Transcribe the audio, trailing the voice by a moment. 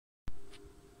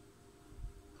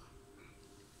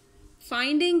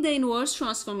Finding the inverse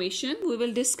transformation. We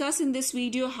will discuss in this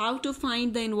video how to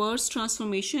find the inverse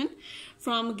transformation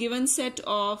from a given set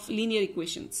of linear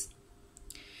equations.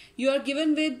 You are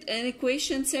given with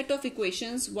an set of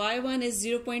equations. y1 is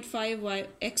 0.5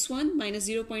 x1 minus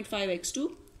 0.5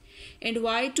 x2 and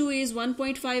y2 is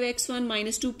 1.5 x1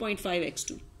 minus 2.5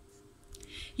 x2.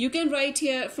 You can write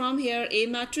from here a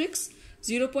matrix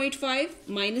 0.5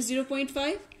 minus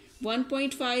 0.5,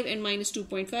 1.5 and minus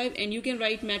 2.5, and you can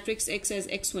write matrix x as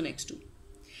x1, x2.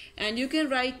 And you can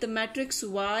write the matrix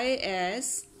y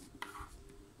as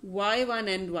y1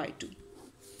 and y2.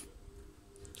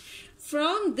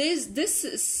 From this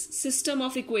system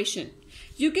of equation,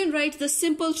 you can write the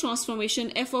simple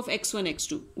transformation f of x1,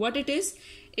 x2. What it is?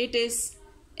 It is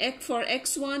for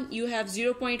x1 you have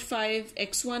 0.5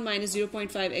 x1 minus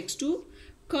 0.5 x2,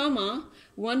 comma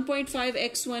 1.5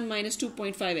 x1 minus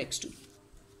 2.5 x2.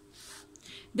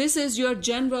 This is your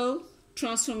general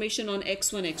transformation on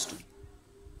x1, x2.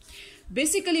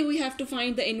 Basically, we have to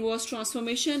find the inverse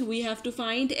transformation. We have to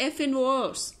find f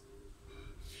inverse.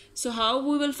 So how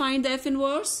we will find the f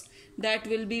inverse? That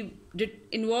will be the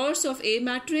inverse of A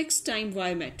matrix times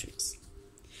Y matrix.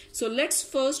 So let's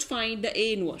first find the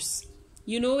A inverse.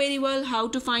 You know very well how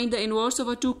to find the inverse of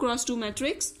a 2 cross 2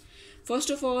 matrix. First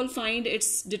of all, find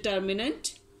its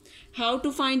determinant. How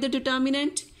to find the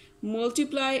determinant?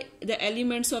 Multiply the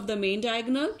elements of the main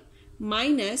diagonal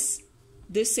minus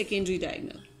this secondary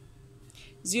diagonal.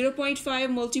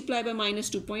 0.5 multiplied by minus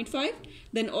 2.5,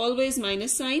 then always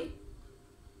minus sign.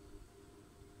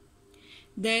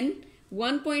 Then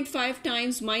 1.5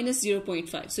 times minus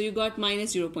 0.5. So you got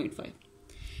minus 0.5.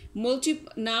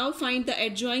 Now find the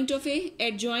adjoint of A.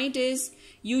 Adjoint is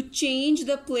you change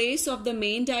the place of the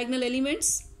main diagonal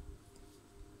elements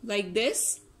like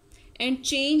this and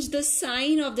change the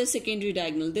sign of the secondary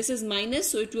diagonal. This is minus,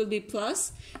 so it will be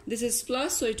plus. This is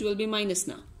plus, so it will be minus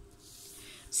now.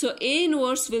 So A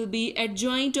inverse will be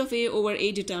adjoint of A over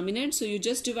A determinant. So you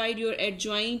just divide your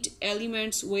adjoint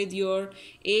elements with your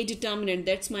A determinant.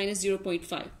 That's minus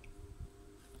 0.5.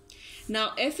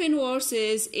 Now F inverse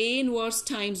is A inverse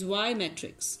times Y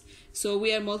matrix. So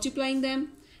we are multiplying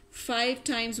them. 5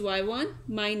 times Y1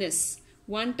 minus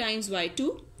 1 times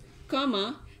Y2,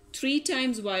 comma 3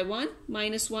 times Y1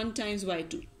 minus 1 times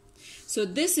Y2. So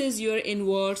this is your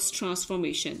inverse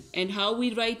transformation. And how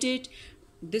we write it?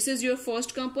 This is your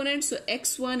first component, so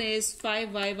x1 is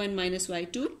 5y1 minus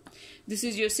y2. This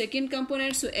is your second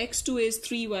component, so x2 is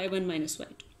 3y1 minus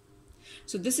y2.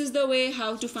 So this is the way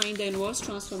how to find the inverse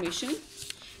transformation.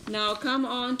 Now come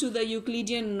on to the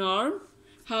Euclidean norm.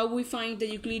 How we find the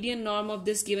Euclidean norm of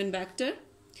this given vector?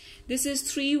 This is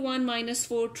 3, 1 minus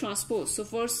 4 transpose. So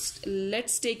first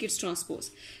let's take its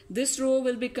transpose. This row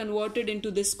will be converted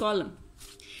into this column.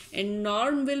 And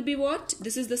norm will be what?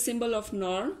 This is the symbol of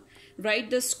norm. Write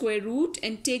the square root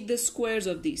and take the squares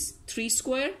of these. 3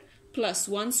 square plus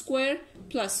 1 square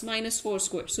plus minus 4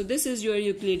 square. So this is your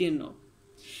Euclidean norm.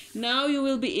 Now you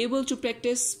will be able to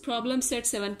practice problem set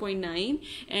 7.9,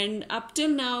 and up till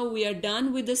now we are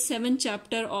done with the 7th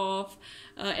chapter of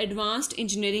Advanced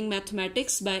Engineering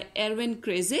Mathematics by Erwin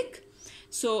Kreyszig.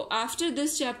 So after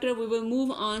this chapter we will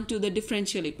move on to the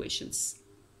differential equations.